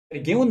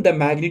Given the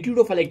magnitude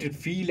of electric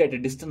field at a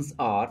distance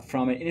r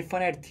from an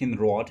infinite thin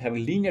rod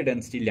having linear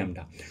density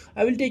lambda,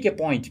 I will take a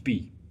point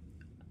P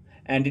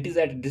and it is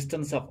at a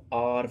distance of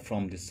r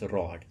from this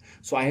rod.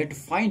 So I have to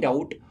find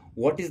out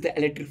what is the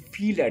electric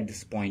field at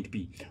this point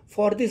P.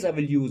 For this I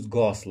will use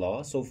Gauss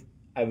law. So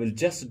I will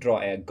just draw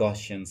a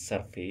Gaussian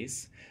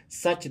surface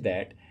such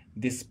that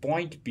this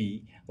point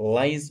P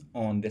lies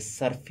on the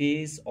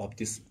surface of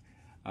this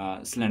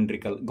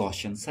cylindrical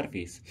Gaussian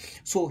surface.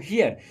 So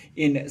here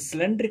in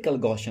cylindrical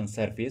Gaussian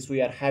surface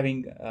we are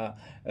having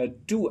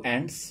two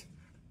ends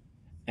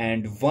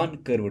and one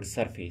curved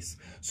surface.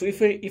 So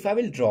if I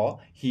will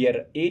draw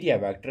here area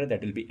vector, that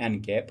will be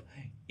n cap,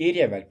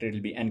 area vector will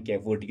be n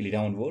cap vertically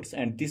downwards,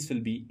 and this will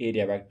be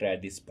area vector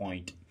at this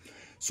point.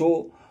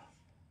 So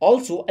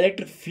also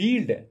electric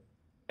field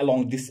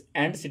along this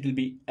ends, it will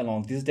be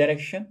along this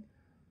direction.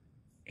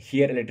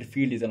 Here electric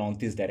field is along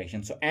this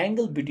direction. So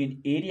angle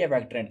between area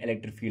vector and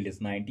electric field is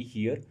 90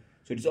 here.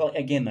 So it is all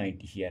again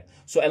 90 here.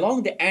 So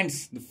along the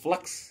ends, the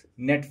flux,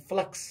 net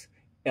flux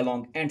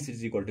along ends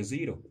is equal to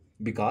 0,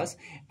 because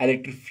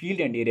electric field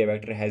and area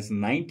vector has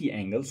 90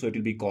 angle. So it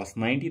will be cos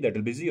 90, that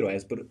will be 0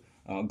 as per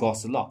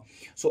Gauss law.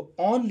 So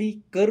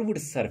only curved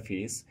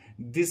surface,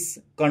 this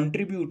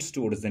contributes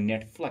towards the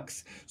net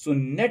flux. So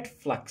net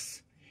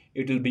flux,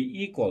 it will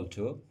be equal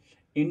to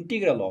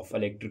integral of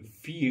electric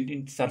field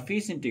in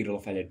surface integral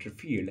of electric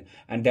field,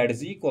 and that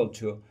is equal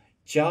to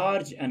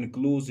charge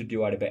enclosed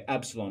divided by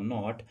epsilon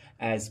naught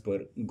as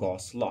per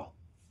Gauss law.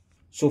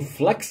 So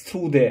flux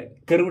through the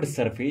curved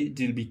surface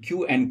will be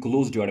Q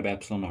enclosed divided by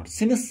epsilon naught.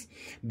 Since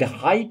the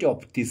height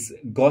of this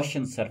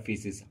Gaussian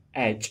surface is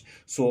h,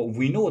 so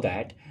we know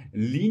that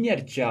linear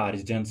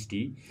charge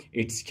density,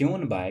 it's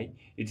given by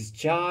its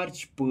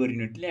charge per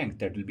unit length,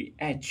 that will be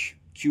h,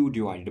 Q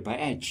divided by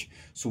h.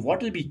 So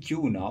what will be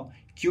Q now?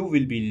 Q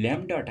will be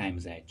lambda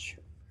times h.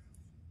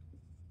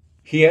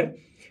 Here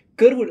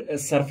curved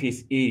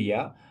surface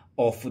area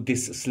of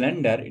this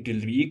cylinder, it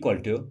will be equal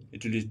to,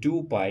 it will be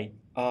 2 pi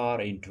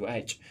r into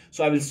h.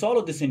 So I will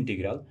solve this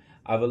integral.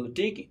 I will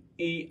take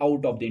a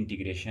out of the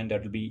integration,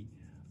 that will be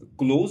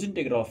closed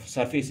integral of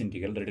surface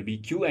integral, that will be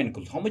Q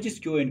enclosed. How much is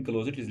Q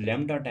enclosed? It is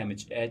lambda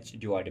times h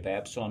divided by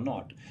epsilon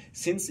naught.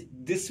 Since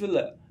this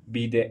will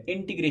be the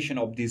integration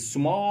of this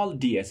small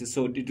ds,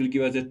 so it will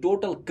give us a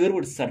total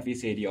curved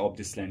surface area of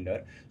the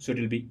cylinder. So it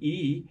will be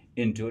E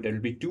into, that will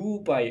be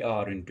 2 pi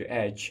r into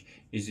h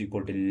is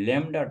equal to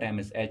lambda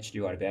times h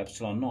divided by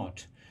epsilon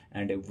naught.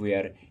 And we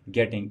are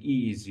getting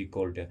E is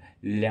equal to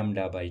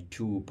lambda by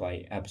 2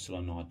 pi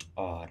epsilon naught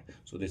r.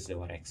 So this is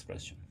our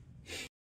expression.